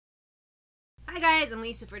guys, I'm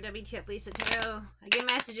Lisa for wtfLisa Tarot. I get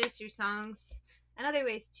messages through songs and other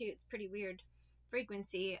ways too. It's pretty weird.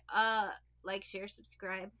 Frequency. Like, share,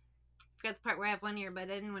 subscribe. Forgot the part where I have one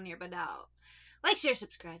earbud in, one earbud out. Like, share,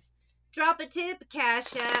 subscribe. Drop a tip,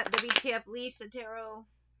 Cash App, wtfLisa Tarot.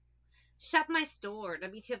 Shop my store,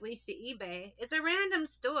 wtfLisa eBay. It's a random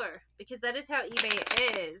store because that is how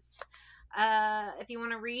eBay is. If you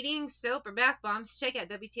want a reading, soap, or bath bombs, check out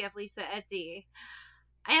wtfLisa Etsy.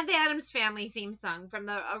 I have the Addams Family theme song from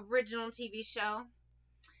the original TV show.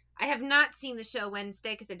 I have not seen the show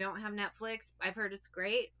Wednesday because I don't have Netflix. I've heard it's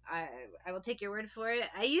great. I will take your word for it.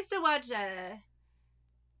 I used to watch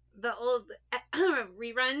the old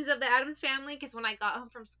reruns of the Addams Family because when I got home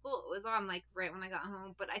from school, it was on like right when I got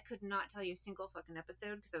home, but I could not tell you a single fucking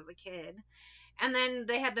episode because I was a kid. And then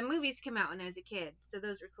they had the movies come out when I was a kid, so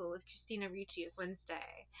those were cool with Christina Ricci as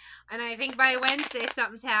Wednesday. And I think by Wednesday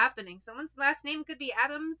something's happening. Someone's last name could be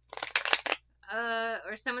Addams,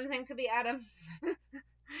 or someone's name could be Adam.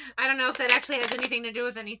 I don't know if that actually has anything to do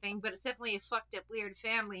with anything, but it's definitely a fucked up weird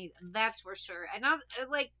family, that's for sure. And not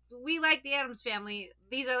like we like the Addams Family,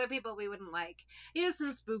 these other people we wouldn't like. Here's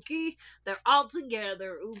some spooky. They're all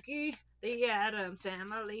together, ookie. The Addams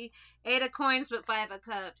Family. 8 of coins, but 5 of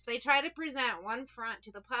cups. They try to present one front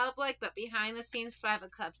to the public, but behind the scenes, 5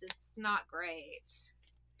 of cups. It's not great.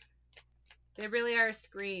 They really are a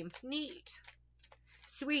scream. Neat.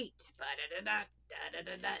 Sweet.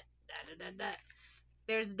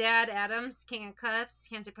 There's Dad Addams, King of Cups,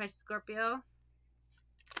 Cancer, Pisces, Scorpio.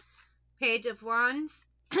 Page of Wands,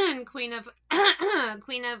 and Queen of,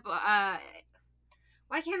 why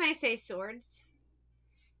can't I say Swords?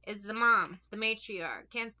 Is the mom, the matriarch.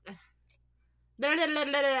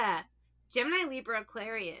 Gemini, Libra,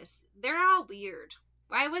 Aquarius. They're all weird.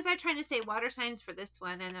 Why was I trying to say water signs for this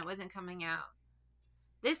one and it wasn't coming out?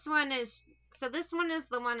 This one is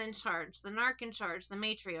the one in charge, the narc in charge, the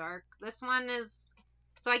matriarch. This one is,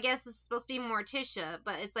 so I guess it's supposed to be Morticia,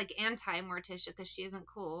 but it's like anti-Morticia because she isn't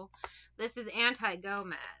cool. This is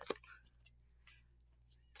anti-Gomez.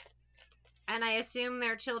 And I assume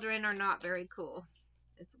their children are not very cool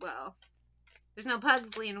as well. There's no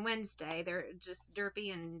Pugsley and Wednesday. They're just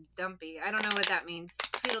derpy and dumpy. I don't know what that means.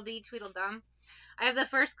 Tweedledee, Tweedledum. I have The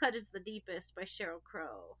First Cut is the Deepest by Sheryl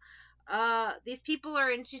Crow. These people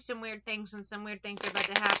are into some weird things, and some weird things are about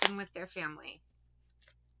to happen with their family.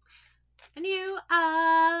 And you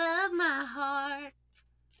all of my heart.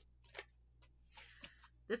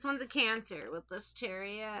 This one's a Cancer with this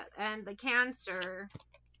Chariot, and the Cancer,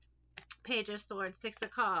 Page of Swords, 6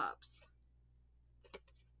 of Cups.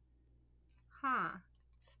 Huh.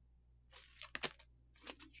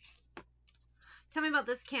 Tell me about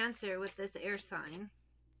this Cancer with this air sign.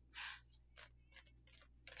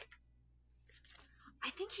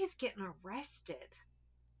 I think he's getting arrested.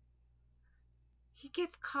 He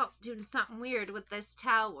gets caught doing something weird with this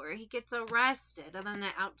tower. He gets arrested, and then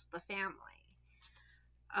it outs the family.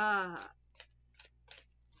 How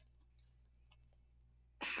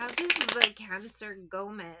does the Cancer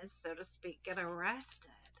Gomez, so to speak, get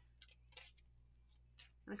arrested?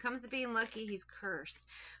 When it comes to being lucky, he's cursed.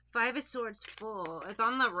 5 of Swords full. It's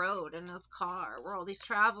on the road in his car. World. He's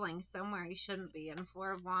traveling somewhere he shouldn't be. And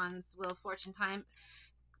 4 of Wands, Wheel of Fortune, time.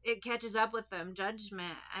 It catches up with them.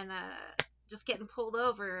 Judgment. And just getting pulled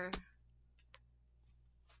over.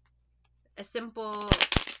 A simple,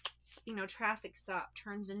 traffic stop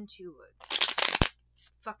turns into a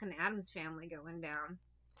fucking Addams Family going down.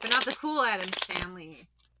 But not the cool Addams Family.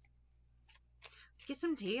 Let's get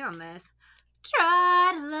some tea on this.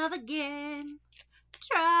 Try to love again.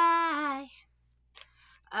 Try.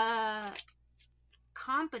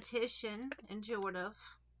 Competition, intuitive.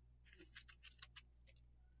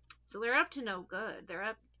 So they're up to no good.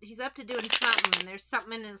 He's up to doing something, and there's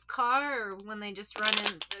something in his car, or when they just run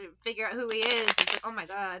in to figure out who he is, it's like, oh my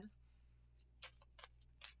god.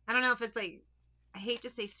 I don't know if it's like, I hate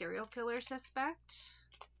to say serial killer suspect,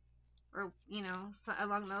 or,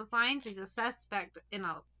 along those lines. He's a suspect in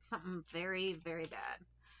something very, very bad.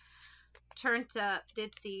 Turned up,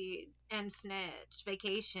 ditzy, and snitch.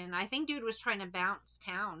 Vacation. I think dude was trying to bounce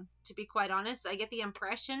town, to be quite honest. I get the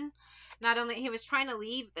impression, not only he was trying to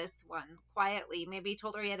leave this one quietly. Maybe he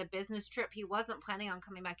told her he had a business trip. He wasn't planning on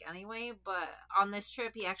coming back anyway, but on this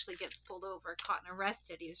trip, he actually gets pulled over, caught, and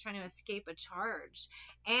arrested. He was trying to escape a charge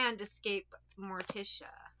and escape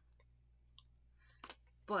Morticia.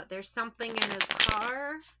 But there's something in his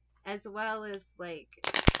car, as well as, like,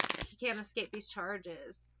 he can't escape these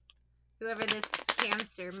charges. Whoever this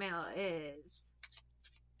Cancer male is.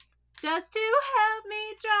 Just to help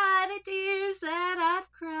me dry the tears that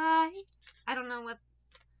I've cried. I don't know what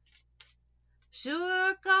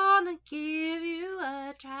Sure gonna give you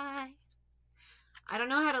a try. I don't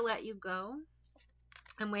know how to let you go.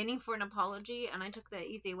 I'm waiting for an apology, and I took the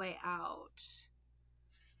easy way out.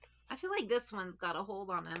 I feel like this one's got a hold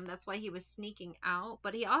on him. That's why he was sneaking out,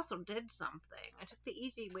 but he also did something. I took the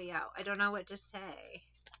easy way out. I don't know what to say.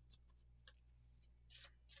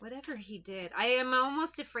 Whatever he did. I am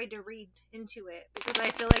almost afraid to read into it because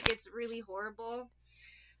I feel like it's really horrible.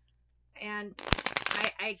 And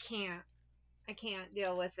I can't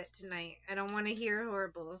deal with it tonight. I don't want to hear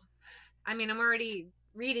horrible. I mean, I'm already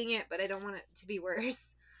reading it, but I don't want it to be worse.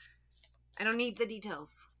 I don't need the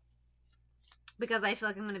details because I feel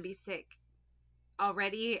like I'm going to be sick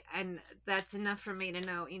already, and that's enough for me to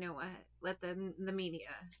know, you know what, let the media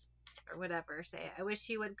or whatever say it. I wish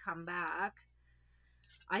he would come back.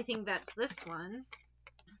 I think that's this one.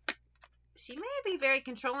 She may be very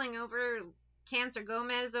controlling over Cancer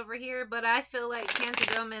Gomez over here, but I feel like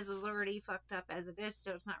Cancer Gomez is already fucked up as it is,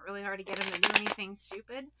 so it's not really hard to get him to do anything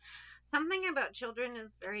stupid. Something about children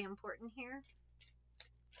is very important here.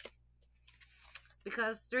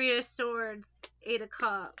 Because 3 of Swords, 8 of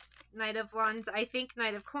Cups, Knight of Wands, I think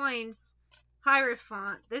Knight of Coins,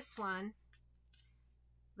 Hierophant, this one,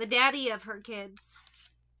 the daddy of her kids.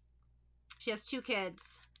 She has 2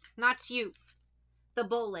 kids. Not Shoop, the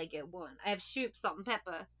bow-legged one. I have Shoop, Salt and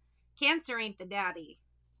Pepper. Cancer ain't the daddy.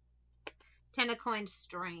 10 of Coins,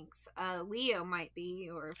 Strength. Leo might be,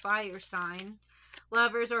 or fire sign.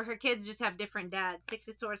 Lovers or her kids just have different dads. 6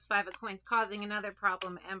 of Swords, 5 of Coins, causing another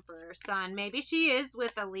problem. Emperor, Sun. Maybe she is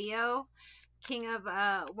with a Leo. King of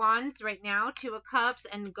Wands right now. 2 of Cups,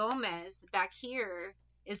 and Gomez back here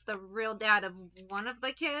is the real dad of one of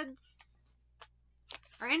the kids.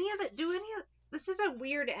 Or any of the, this is a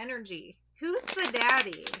weird energy. Who's the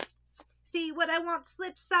daddy? See, what I want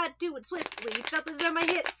slips, I do it swiftly. Felt it on my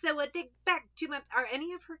hip, so I dig back to my... Are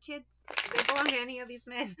any of her kids? Do they belong to any of these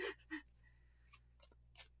men?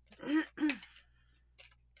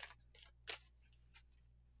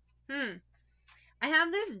 I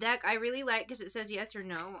have this deck I really like because it says yes or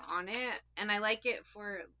no on it. And I like it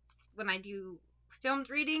for when I do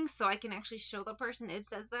filmed readings, so I can actually show the person it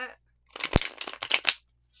says that.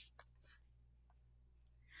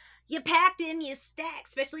 You packed in your stack,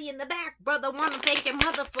 especially in the back. Brother, wanna thank your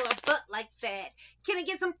mother for a butt like that. Can I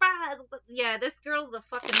get some fries? Yeah, this girl's a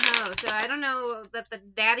fucking hoe. So I don't know that the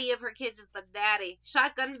daddy of her kids is the daddy.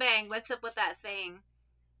 Shotgun bang. What's up with that thing?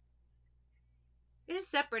 There's a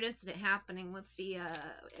separate incident happening with the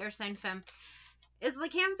air sign Femme. Is the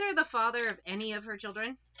Cancer the father of any of her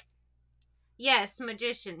children? Yes,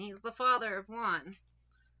 magician. He's the father of one.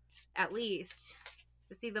 At least.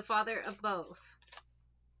 Is he the father of both?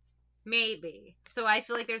 Maybe. So I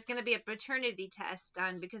feel like there's going to be a paternity test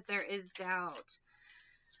done because there is doubt.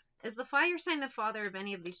 Is the fire sign the father of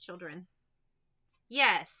any of these children?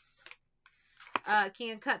 Yes.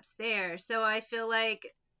 King of Cups there. So I feel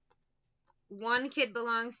like one kid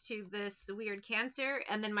belongs to this weird Cancer,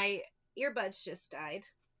 and then my earbuds just died.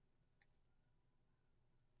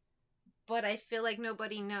 But I feel like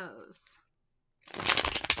nobody knows.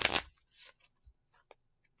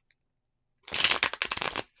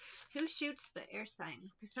 Who shoots the air sign?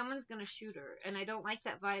 Because someone's going to shoot her. And I don't like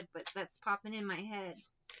that vibe, but that's popping in my head.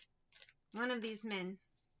 One of these men.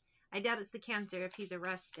 I doubt it's the Cancer if he's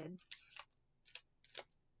arrested.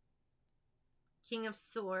 King of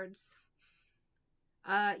Swords.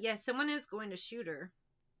 Yeah, someone is going to shoot her.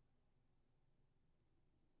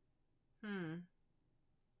 I'm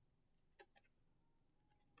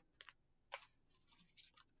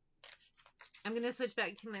going to switch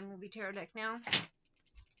back to my movie tarot deck now.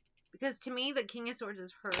 Because to me, the King of Swords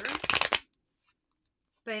is her.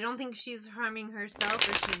 But I don't think she's harming herself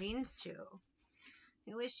or she means to.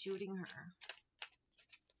 Who is shooting her?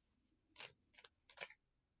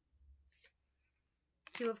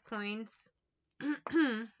 Two of Coins.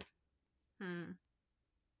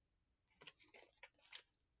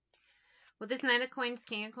 With this Knight of Coins,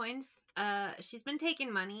 King of Coins, she's been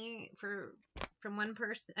taking money from one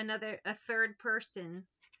person, a third person.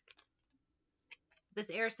 This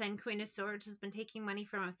air sign, Queen of Swords, has been taking money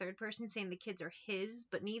from a third person, saying the kids are his,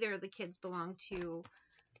 but neither of the kids belong to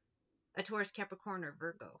a Taurus, Capricorn, or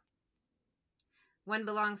Virgo. One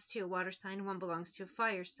belongs to a water sign, one belongs to a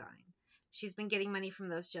fire sign. She's been getting money from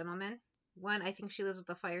those gentlemen. One, I think she lives with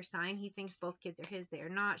a fire sign. He thinks both kids are his. They are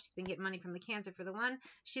not. She's been getting money from the Cancer for the one.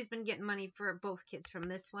 She's been getting money for both kids from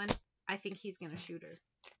this one. I think he's going to shoot her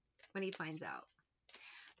when he finds out.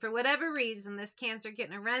 For whatever reason, this Cancer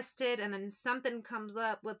getting arrested, and then something comes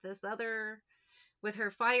up with this other, with her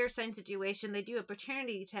fire sign situation. They do a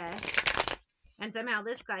paternity test, and somehow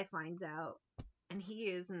this guy finds out, and he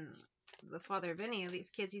isn't the father of any of these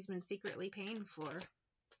kids he's been secretly paying for.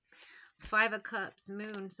 5 of Cups,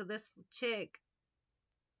 Moon. So this chick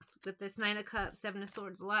with this 9 of Cups, 7 of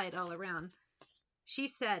Swords, lied all around. She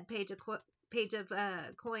said, Page of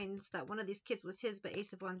Coins, that one of these kids was his, but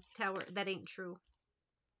Ace of Wands, Tower. That ain't true.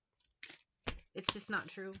 It's just not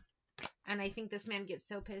true. And I think this man gets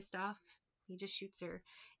so pissed off, he just shoots her.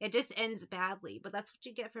 It just ends badly, but that's what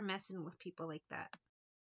you get for messing with people like that.